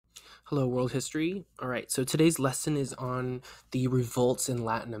Hello, world history. All right, so today's lesson is on the revolts in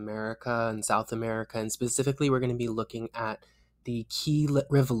Latin America and South America, and specifically, we're going to be looking at the key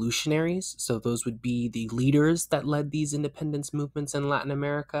revolutionaries. So, those would be the leaders that led these independence movements in Latin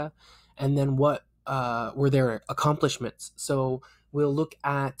America, and then what were their accomplishments. So, we'll look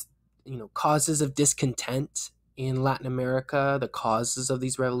at causes of discontent in Latin America, the causes of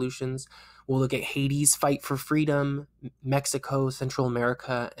these revolutions. We'll look at Haiti's fight for freedom, Mexico, Central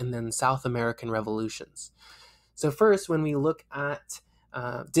America, and then South American revolutions. So, first, when we look at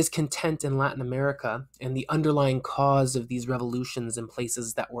discontent in Latin America and the underlying cause of these revolutions in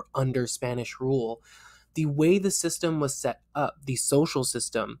places that were under Spanish rule, the way the system was set up, the social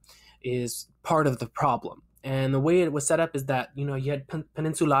system, is part of the problem. And the way it was set up is that, you had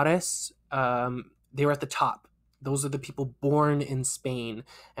peninsulares, they were at the top. Those are the people born in Spain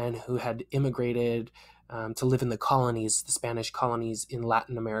and who had immigrated to live in the colonies, the Spanish colonies in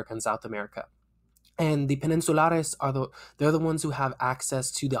Latin America and South America. And the peninsulares they're the ones who have access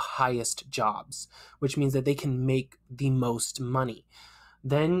to the highest jobs, which means that they can make the most money.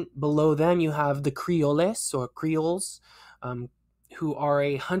 Then below them you have the Creoles or Creoles, who are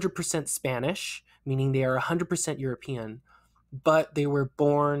 100% Spanish, meaning they are 100% European, but they were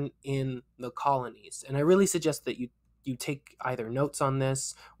born in the colonies. And I really suggest that you take either notes on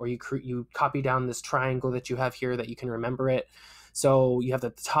this or you copy down this triangle that you have here that you can remember it. So you have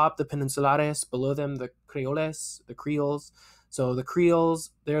at the top the peninsulares, below them the Creoles, the Creoles. So the Creoles,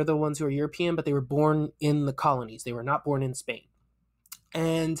 they're the ones who are European, but they were born in the colonies. They were not born in Spain.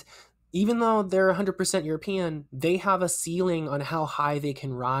 And even though they're 100% European, they have a ceiling on how high they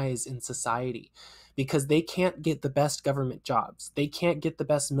can rise in society because they can't get the best government jobs. They can't get the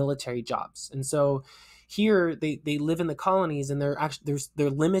best military jobs. And so here they live in the colonies and they're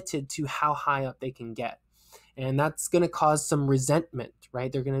limited to how high up they can get. And that's going to cause some resentment,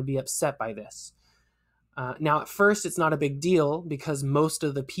 right? They're going to be upset by this. Now, at first, it's not a big deal because most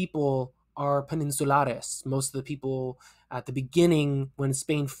of the people are peninsulares. Most of the people at the beginning, when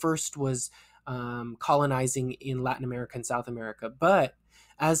Spain first was colonizing in Latin America and South America. But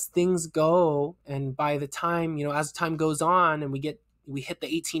as things go, and by the time, as time goes on and we hit the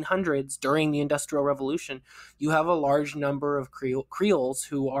 1800s during the Industrial Revolution, you have a large number of Creoles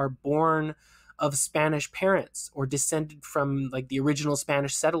who are born of Spanish parents or descended from like the original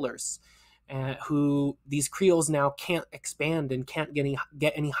Spanish settlers, who these Creoles now can't expand and can't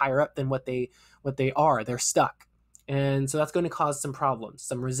get any higher up than what they are. They're stuck. And so that's going to cause some problems,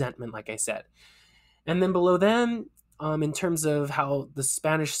 some resentment, like I said. And then below them, in terms of how the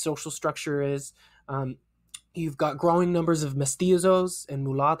Spanish social structure is, you've got growing numbers of mestizos and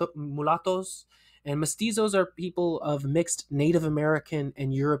mulattos. And mestizos are people of mixed Native American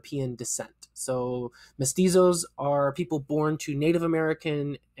and European descent. So mestizos are people born to Native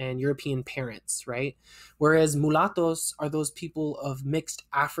American and European parents, right? Whereas mulattos are those people of mixed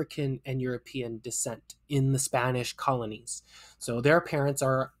African and European descent in the Spanish colonies. So their parents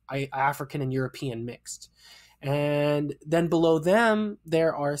are African and European mixed. And then below them,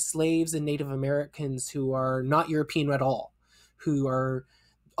 there are slaves and Native Americans who are not European at all, who are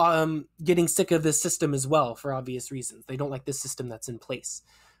getting sick of this system as well for obvious reasons. They don't like the system that's in place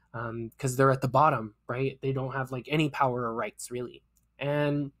because they're at the bottom, right? They don't have like any power or rights really.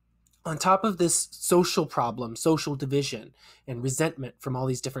 And on top of this social problem, social division and resentment from all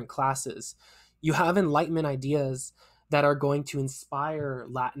these different classes, you have Enlightenment ideas that are going to inspire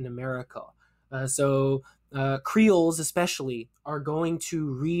Latin America. Creoles especially are going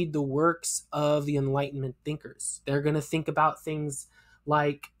to read the works of the Enlightenment thinkers. They're going to think about things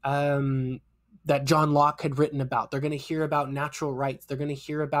like that John Locke had written about. They're going to hear about natural rights. They're going to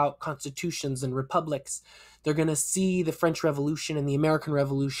hear about constitutions and republics. They're going to see the French Revolution and the American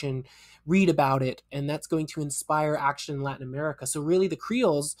Revolution, read about it, and that's going to inspire action in Latin America. So really the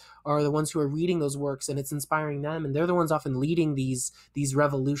Creoles are the ones who are reading those works, and it's inspiring them, and they're the ones often leading these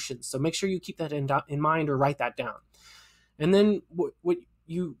revolutions. So make sure you keep that in mind or write that down. And then what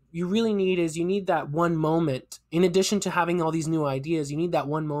you really need is you need that one moment. In addition to having all these new ideas, you need that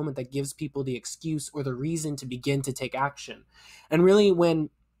one moment that gives people the excuse or the reason to begin to take action. And really when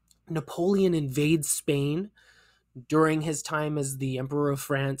Napoleon invades Spain during his time as the Emperor of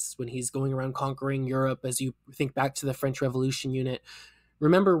France, when he's going around conquering Europe, as you think back to the French Revolution unit,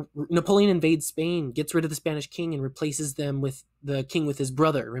 remember Napoleon invades Spain, gets rid of the Spanish king and replaces them with the king with his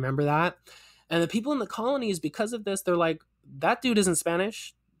brother. Remember that? And the people in the colonies, because of this, they're like, that dude isn't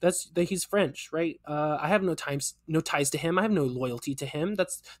Spanish. He's French, right? I have no ties to him. I have no loyalty to him.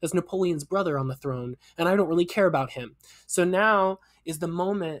 That's Napoleon's brother on the throne, and I don't really care about him. So now is the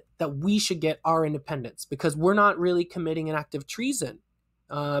moment that we should get our independence because we're not really committing an act of treason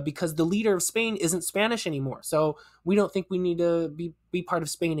because the leader of Spain isn't Spanish anymore. So we don't think we need to be part of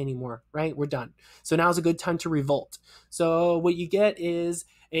Spain anymore, right? We're done. So now's a good time to revolt. So what you get is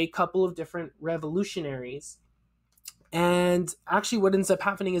a couple of different revolutionaries. And actually, what ends up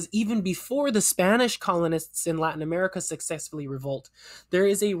happening is even before the Spanish colonists in Latin America successfully revolt, there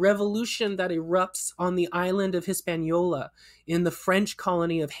is a revolution that erupts on the island of Hispaniola in the French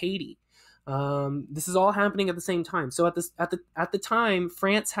colony of Haiti. This is all happening at the same time. So at the time,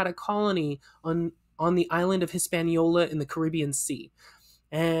 France had a colony on the island of Hispaniola in the Caribbean Sea,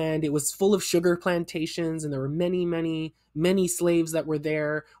 and it was full of sugar plantations, and there were many slaves that were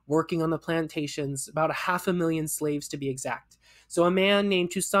there working on the plantations, about 500,000 slaves to be exact. So a man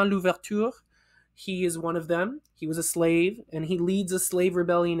named Toussaint Louverture, he is one of them. He was a slave, and he leads a slave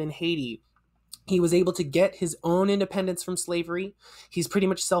rebellion in Haiti. He was able to get his own independence from slavery. He's pretty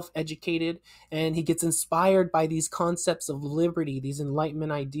much self-educated, and he gets inspired by these concepts of liberty, these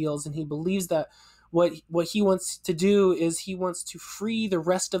Enlightenment ideals, and he believes that what he wants to do is he wants to free the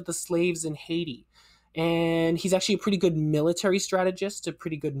rest of the slaves in Haiti. And he's actually a pretty good military strategist, a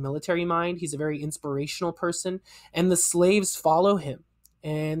pretty good military mind. He's a very inspirational person, and the slaves follow him.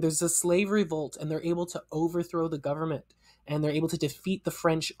 And there's a slave revolt, and they're able to overthrow the government, and they're able to defeat the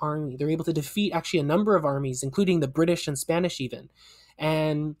French army. They're able to defeat actually a number of armies, including the British and Spanish even.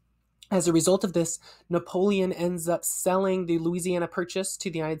 And as a result of this, Napoleon ends up selling the Louisiana Purchase to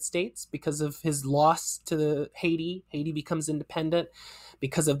the United States because of his loss to Haiti. Haiti becomes independent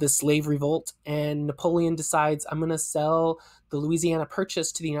because of this slave revolt, and Napoleon decides, I'm going to sell the Louisiana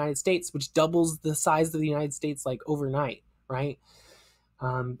Purchase to the United States, which doubles the size of the United States like overnight, right?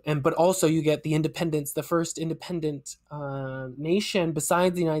 But also you get the independence, the first independent nation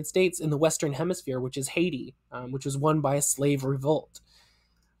besides the United States in the Western Hemisphere, which is Haiti, which was won by a slave revolt.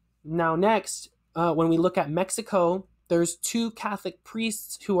 Now next, when we look at Mexico, there's two Catholic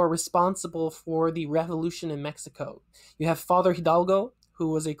priests who are responsible for the revolution in Mexico. You have Father Hidalgo, who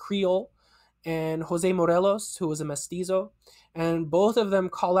was a Creole, and Jose Morelos, who was a mestizo, and both of them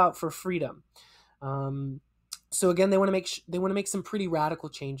call out for freedom. So again, they want to make some pretty radical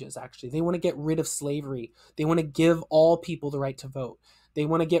changes. Actually, they want to get rid of slavery. They want to give all people the right to vote. They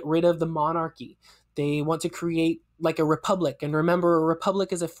want to get rid of the monarchy. They want to create like a republic. And remember, a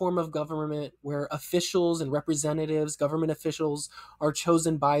republic is a form of government where officials and representatives, government officials, are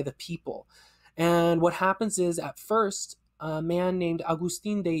chosen by the people. And what happens is, at first, a man named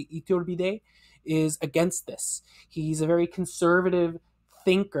Agustin de Iturbide is against this. He's a very conservative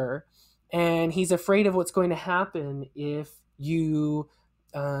thinker, and he's afraid of what's going to happen if you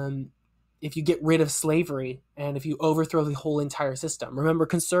get rid of slavery and if you overthrow the whole entire system. Remember,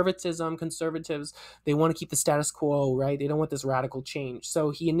 conservatives, they want to keep the status quo, right? They don't want this radical change. So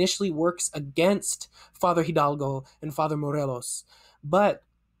he initially works against Father Hidalgo and Father Morelos. But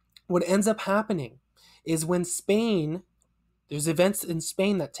what ends up happening is when Spain, there's events in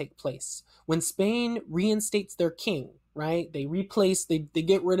Spain that take place. When Spain reinstates their king, right? They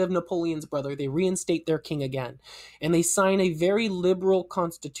get rid of Napoleon's brother. They reinstate their king again. And they sign a very liberal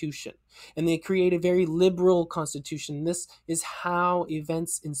constitution. And they create a very liberal constitution. This is how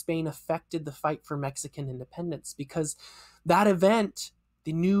events in Spain affected the fight for Mexican independence. Because that event,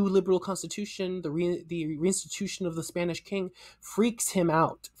 the new liberal constitution, the reinstitution of the Spanish king, freaks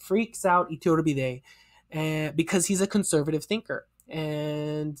out Iturbide, because he's a conservative thinker.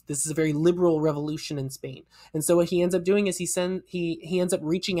 And this is a very liberal revolution in Spain. And so what he ends up doing is he ends up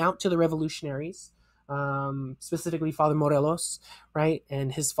reaching out to the revolutionaries, specifically Father Morelos, right,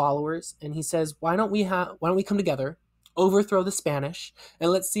 and his followers, and he says, why don't we come together, overthrow the Spanish,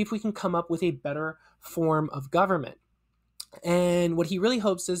 and let's see if we can come up with a better form of government. And what he really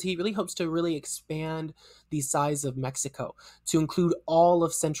hopes to really expand the size of Mexico to include all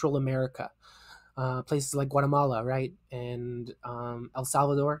of Central America. Places like Guatemala, right, and El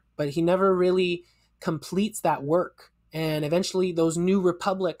Salvador, but he never really completes that work. And eventually those new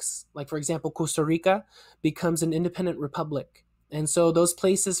republics, like for example Costa Rica, becomes an independent republic. And so those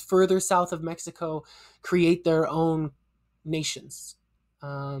places further south of Mexico create their own nations.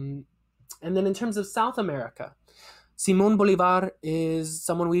 And then in terms of South America, Simón Bolívar is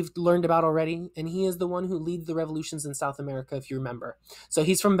someone we've learned about already, and he is the one who leads the revolutions in South America, if you remember. So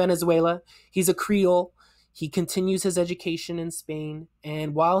he's from Venezuela. He's a Creole. He continues his education in Spain,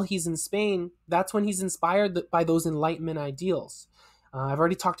 and while he's in Spain, that's when he's inspired by those Enlightenment ideals. I've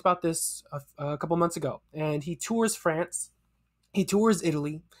already talked about this a couple months ago, and he tours France. He tours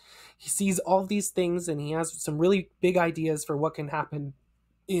Italy. He sees all these things, and he has some really big ideas for what can happen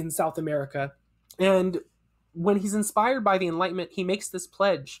in South America. And when he's inspired by the Enlightenment, he makes this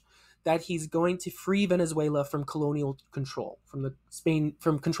pledge that he's going to free Venezuela from colonial control,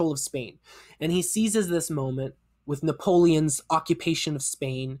 from control of Spain. And he seizes this moment with Napoleon's occupation of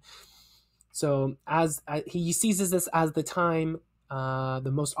Spain. So as he seizes this as the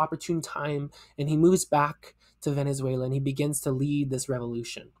most opportune time, and he moves back to Venezuela and he begins to lead this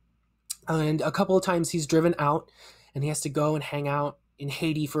revolution. And a couple of times he's driven out and he has to go and hang out in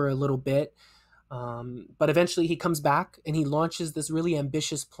Haiti for a little bit. But eventually he comes back and he launches this really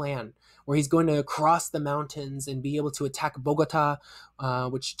ambitious plan where he's going to cross the mountains and be able to attack Bogota,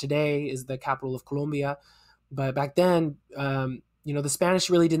 which today is the capital of Colombia. But back then, the Spanish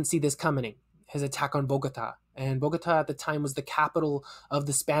really didn't see this coming, his attack on Bogota. And Bogota at the time was the capital of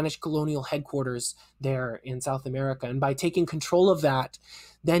the Spanish colonial headquarters there in South America. And by taking control of that,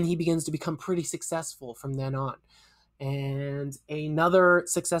 then he begins to become pretty successful from then on. And another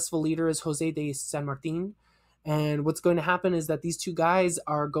successful leader is Jose de San Martin. And what's going to happen is that these two guys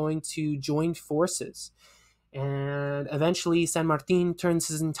are going to join forces. And eventually San Martin turns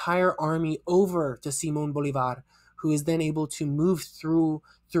his entire army over to Simón Bolívar, who is then able to move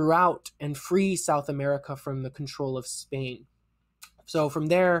throughout and free South America from the control of Spain. So from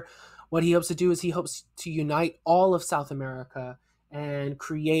there, what he hopes to do is he hopes to unite all of South America and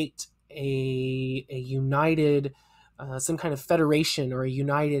create a united, some kind of federation or a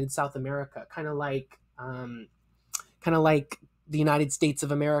united South America, kind of like the United States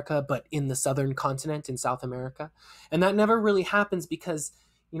of America, but in the southern continent in South America. And that never really happens because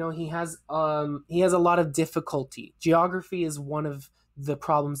he has a lot of difficulty. Geography is one of the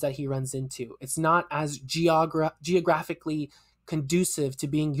problems that he runs into. It's not as geographically conducive to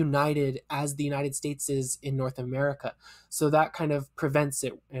being united as the United States is in North America. So that kind of prevents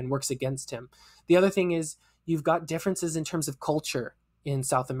it and works against him. The other thing is you've got differences in terms of culture in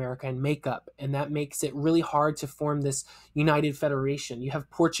South America and makeup, and that makes it really hard to form this united federation. You have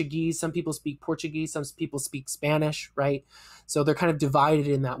Portuguese, some people speak Portuguese, some people speak Spanish, right? So they're kind of divided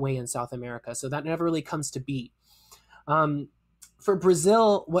in that way in South America. So that never really comes to be. For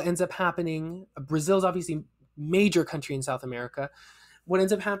Brazil, what ends up happening, Brazil's obviously a major country in South America. What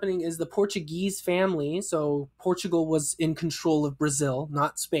ends up happening is the Portuguese family, so Portugal was in control of Brazil,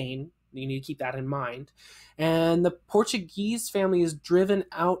 not Spain. You need to keep that in mind. And the Portuguese family is driven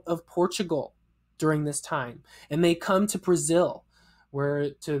out of Portugal during this time. And they come to Brazil,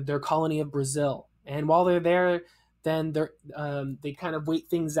 to their colony of Brazil. And while they're there, then they kind of wait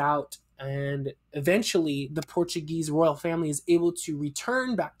things out. And eventually, the Portuguese royal family is able to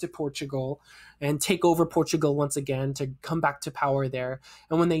return back to Portugal and take over Portugal once again to come back to power there.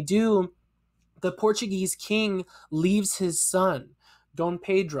 And when they do, the Portuguese king leaves his son, Dom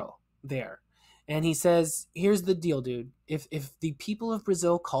Pedro, there. And he says, here's the deal, dude. If the people of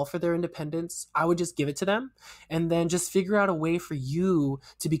Brazil call for their independence, I would just give it to them and then just figure out a way for you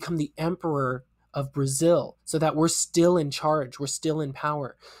to become the emperor of Brazil so that we're still in charge, we're still in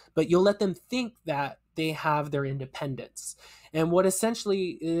power. But you'll let them think that they have their independence. And what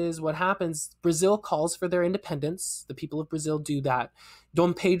essentially is what happens, Brazil calls for their independence. The people of Brazil do that.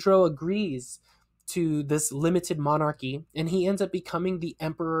 Dom Pedro agrees to this limited monarchy, and he ends up becoming the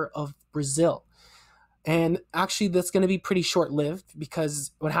emperor of Brazil. And actually, that's going to be pretty short-lived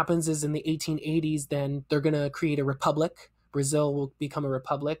because what happens is in the 1880s, then they're going to create a republic. Brazil will become a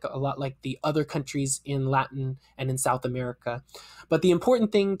republic, a lot like the other countries in Latin and in South America. But the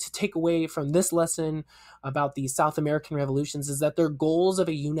important thing to take away from this lesson about the South American revolutions is that their goals of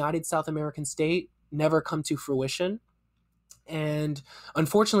a united South American state never come to fruition. And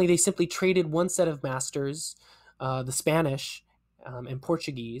unfortunately, they simply traded one set of masters, the Spanish and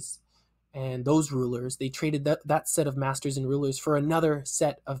Portuguese, and those rulers. They traded that set of masters and rulers for another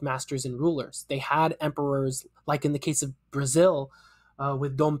set of masters and rulers. They had emperors, like in the case of Brazil,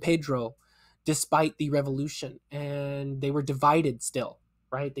 with Dom Pedro, despite the revolution. And they were divided still,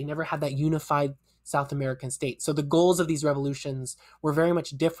 right? They never had that unified South American state. So the goals of these revolutions were very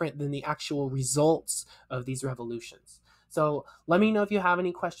much different than the actual results of these revolutions. So let me know if you have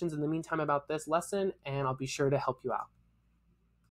any questions in the meantime about this lesson, and I'll be sure to help you out.